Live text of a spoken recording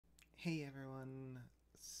Hey everyone!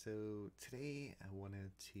 So today I wanted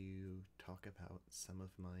to talk about some of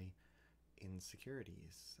my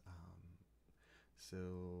insecurities.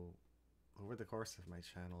 So over the course of my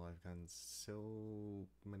channel, I've gotten so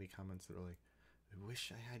many comments that are like, I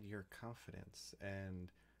wish I had your confidence. And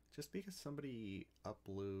just because somebody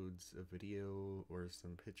uploads a video or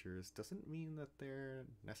some pictures doesn't mean that they're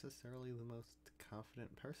necessarily the most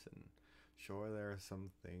confident person. Sure, there are some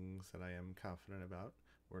things that I am confident about,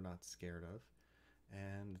 or not scared of,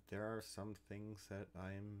 and there are some things that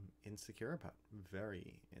I'm insecure about,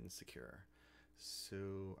 very insecure.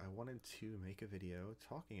 So I wanted to make a video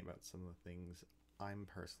talking about some of the things I'm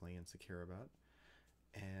personally insecure about,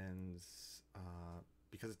 and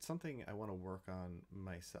because it's something I want to work on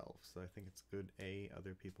myself. So I think it's good, A,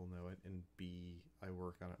 other people know it, and B, I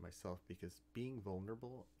work on it myself because being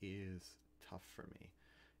vulnerable is tough for me.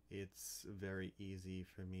 It's very easy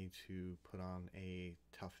for me to put on a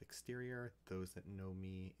tough exterior. Those that know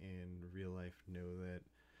me in real life know that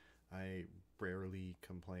I rarely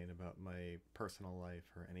complain about my personal life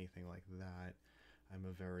or anything like that. I'm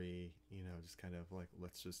a very, just kind of like,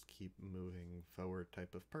 let's just keep moving forward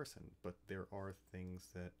type of person. But there are things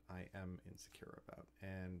that I am insecure about.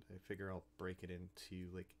 And I figure I'll break it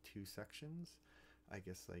into like two sections. I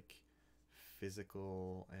guess like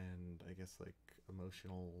physical and I guess like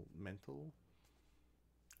emotional, mental.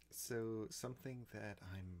 So something that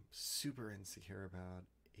I'm super insecure about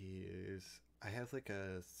is I have like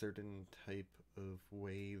a certain type of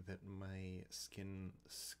way that my skin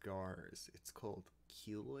scars. It's called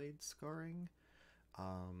keloid scarring.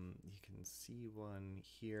 You can see one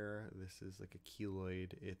here. This is like a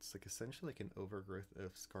keloid. It's like essentially like an overgrowth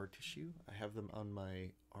of scar tissue. I have them on my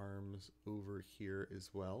arms over here as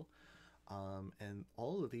well. And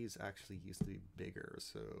all of these actually used to be bigger.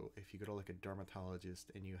 So if you go to like a dermatologist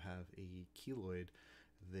and you have a keloid,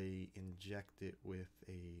 they inject it with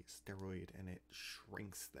a steroid and it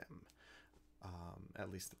shrinks them. At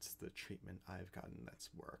least that's the treatment I've gotten that's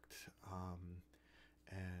worked.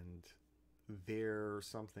 And they're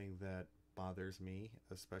something that bothers me,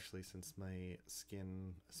 especially since my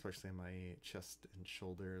skin, especially on my chest and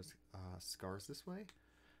shoulders, scars this way.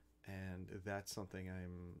 And that's something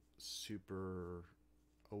I'm super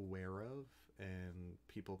aware of, and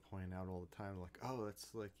people point out all the time like, oh,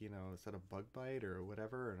 that's like, is that a bug bite or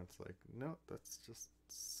whatever, and it's like, no, that's just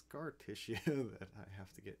scar tissue that I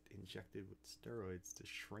have to get injected with steroids to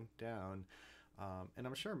shrink down. And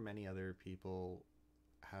I'm sure many other people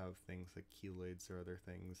have things like keloids or other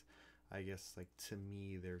things. I guess like to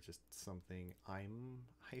me they're just something I'm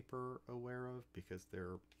hyper aware of because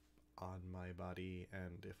they're on my body,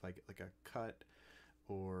 and if I get like a cut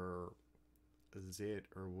or a zit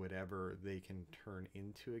or whatever, they can turn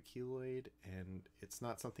into a keloid, and it's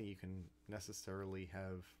not something you can necessarily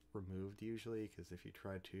have removed usually, because if you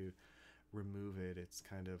try to remove it, it's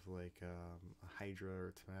kind of like a hydra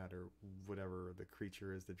or tomat or whatever the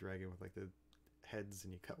creature is, the dragon with like the heads,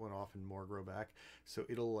 and you cut one off and more grow back. So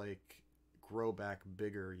it'll like grow back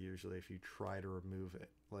bigger usually if you try to remove it,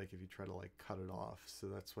 like if you try to like cut it off. So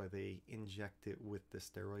that's why they inject it with the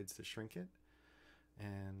steroids to shrink it.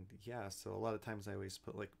 And yeah, so a lot of times I always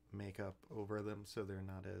put like makeup over them so they're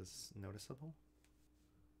not as noticeable.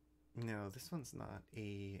 No, this one's not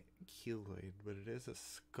a keloid, but it is a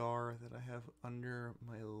scar that I have under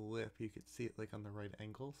my lip. You could see it like on the right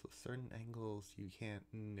angle, so certain angles you can't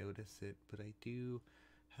notice it, but I do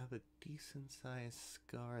have a decent sized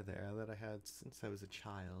scar there that I had since I was a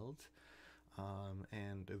child.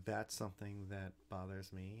 And that's something that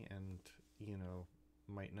bothers me, and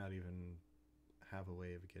might not even have a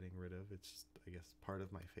way of getting rid of. It's just, I guess, part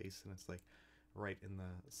of my face, and it's like right in the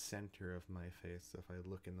center of my face. So if I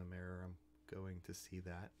look in the mirror, I'm going to see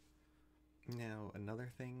that. Now, another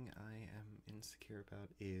thing I am insecure about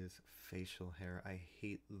is facial hair. I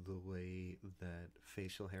hate the way that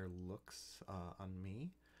facial hair looks on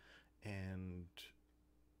me, and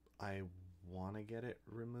I want to get it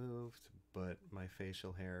removed, but my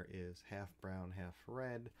facial hair is half brown, half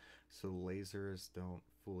red, so lasers don't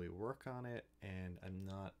fully work on it, and I'm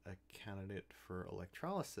not a candidate for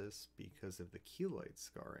electrolysis because of the keloid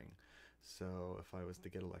scarring. So if I was to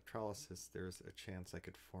get electrolysis, there's a chance I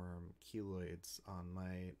could form keloids on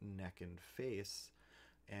my neck and face,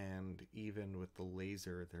 and even with the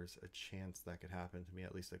laser there's a chance that could happen to me,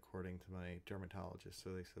 at least according to my dermatologist.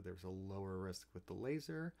 So they said there was a lower risk with the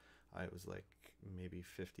laser. I was like maybe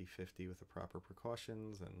 50-50 with the proper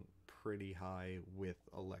precautions, and pretty high with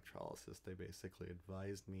electrolysis. They basically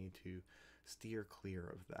advised me to steer clear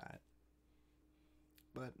of that.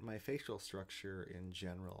 But my facial structure in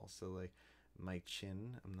general, so like My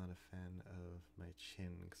chin, I'm not a fan of my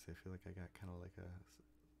chin because I feel like I got kind of like a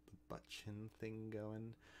butt chin thing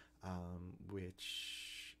going,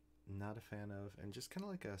 which not a fan of, and just kind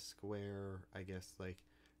of like a square, I guess, like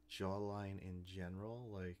jawline in general.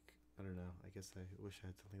 Like, I don't know, I guess I wish I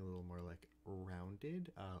had something a little more like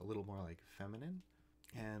rounded, a little more like feminine.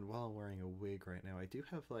 And while I'm wearing a wig right now, I do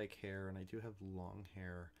have like hair and I do have long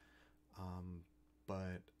hair, um,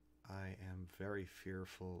 but I am very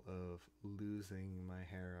fearful of losing my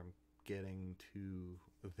hair. I'm getting to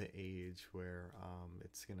the age where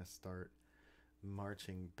it's gonna start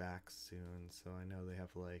marching back soon. So I know they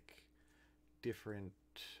have like different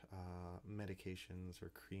medications or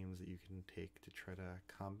creams that you can take to try to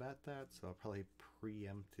combat that. So I'll probably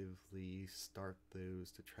preemptively start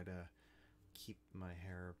those to try to keep my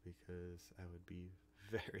hair because I would be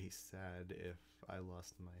very sad if I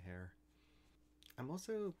lost my hair. I'm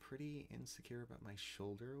also pretty insecure about my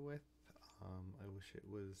shoulder width. I wish it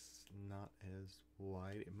was not as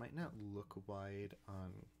wide. It might not look wide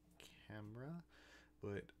on camera,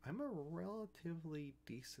 but I'm a relatively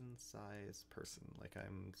decent sized person. Like,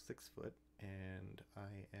 I'm 6 foot and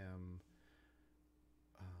I am,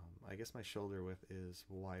 I guess my shoulder width is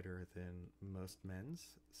wider than most men's.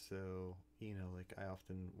 So, like, I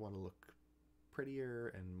often want to look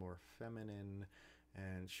prettier and more feminine.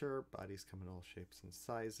 And sure, bodies come in all shapes and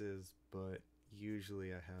sizes, but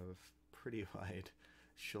usually I have pretty wide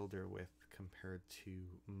shoulder width compared to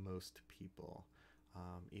most people.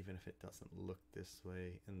 Even if it doesn't look this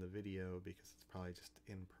way in the video, because it's probably just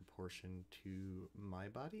in proportion to my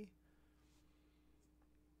body.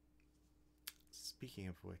 Speaking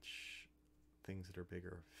of which, things that are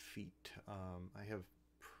bigger, feet. I have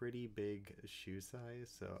pretty big shoe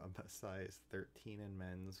size, so I'm a size 13 in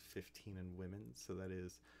men's, 15 in women's, so that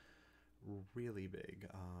is really big.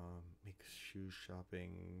 Makes shoe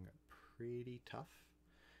shopping pretty tough.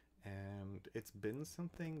 And it's been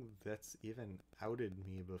something that's even outed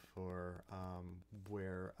me before,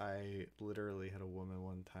 where I literally had a woman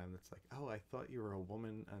one time that's like, "Oh, I thought you were a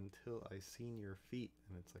woman until I seen your feet,"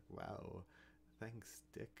 and it's like, "Wow, thanks,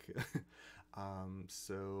 Dick."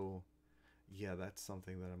 So yeah, that's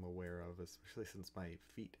something that I'm aware of, especially since my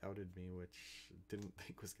feet outed me, which didn't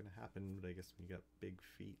think was gonna happen. But I guess when you got big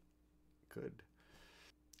feet, good.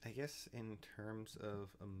 I guess in terms of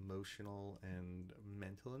emotional and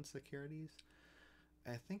mental insecurities,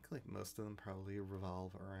 I think like most of them probably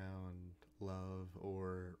revolve around love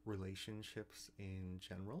or relationships in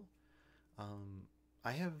general. Um,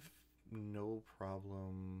 I have no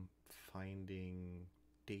problem finding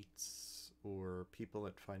dates or people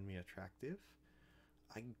that find me attractive.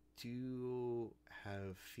 I do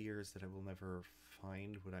have fears that I will never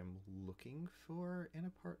find what I'm looking for in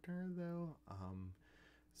a partner, though.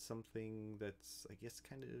 Something that's, I guess,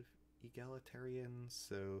 kind of egalitarian.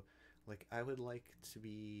 So, like, I would like to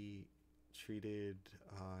be treated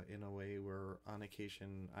in a way where, on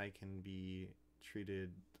occasion, I can be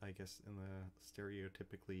treated, I guess, in the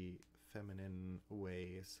stereotypically feminine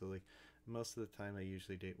way. So, like, most of the time, I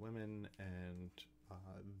usually date women, and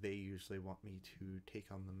they usually want me to take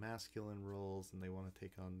on the masculine roles, and they want to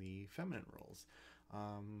take on the feminine roles.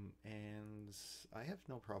 And I have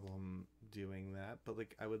no problem doing that, but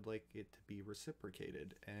like I would like it to be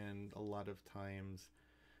reciprocated. And a lot of times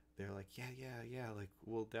they're like, yeah, yeah, yeah, like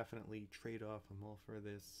we'll definitely trade off. I'm all for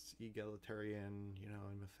this egalitarian,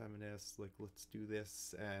 I'm a feminist, like let's do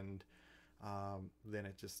this. And then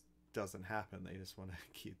it just doesn't happen. They just want to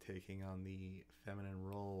keep taking on the feminine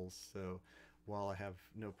roles. So while I have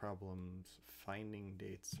no problems finding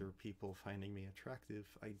dates or people finding me attractive,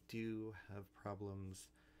 I do have problems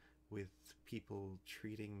with people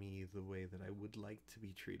treating me the way that I would like to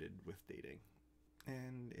be treated with dating.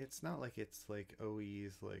 And it's not like it's like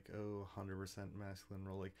always like, oh, 100% masculine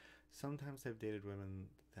role. Like sometimes I've dated women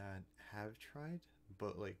that have tried,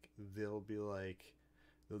 but like they'll do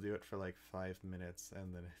it for like 5 minutes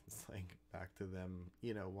and then it's like back to them,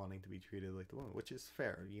 wanting to be treated like the woman, which is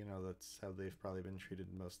fair. That's how they've probably been treated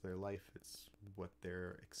most of their life. It's what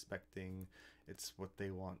they're expecting, it's what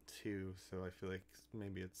they want to. So I feel like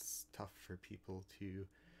maybe it's tough for people to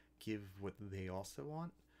give what they also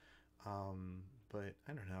want. But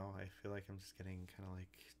I don't know. I feel like I'm just getting kind of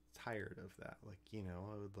like tired of that. Like,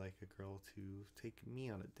 I would like a girl to take me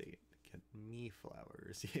on a date, get me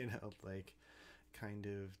flowers, like kind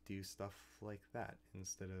of do stuff like that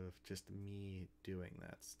instead of just me doing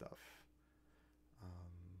that stuff.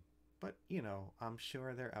 But, I'm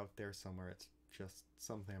sure they're out there somewhere. It's just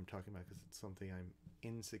something I'm talking about because it's something I'm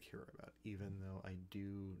insecure about, even though I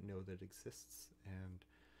do know that it exists and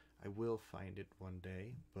I will find it one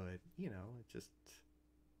day. But, it just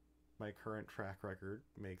my current track record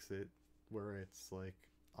makes it where it's like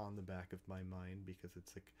on the back of my mind because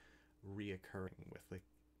it's like reoccurring with like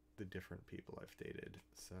the different people I've dated.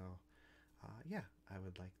 So yeah, I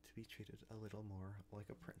would like to be treated a little more like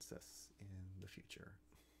a princess in the future.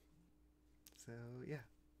 So yeah,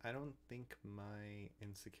 I don't think my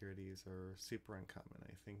insecurities are super uncommon.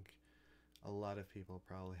 I think a lot of people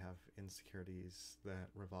probably have insecurities that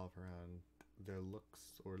revolve around their looks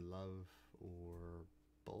or love or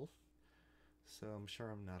both. So I'm sure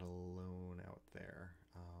I'm not alone out there.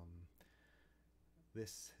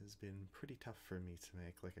 This has been pretty tough for me to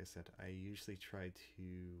make. Like I said, I usually try to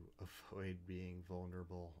avoid being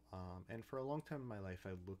vulnerable. And for a long time in my life,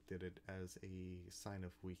 I looked at it as a sign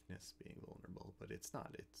of weakness being vulnerable, but it's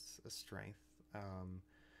not. It's a strength.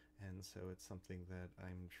 And so it's something that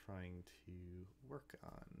I'm trying to work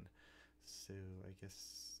on. So I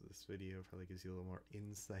guess this video probably gives you a little more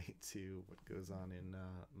insight to what goes on in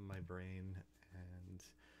my brain. And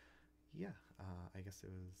yeah, I guess it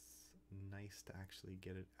was nice to actually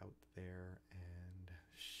get it out there and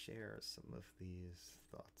share some of these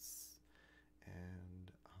thoughts.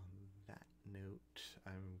 And on that note,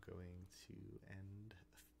 I'm going to end.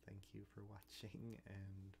 Thank you for watching,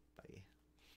 and bye.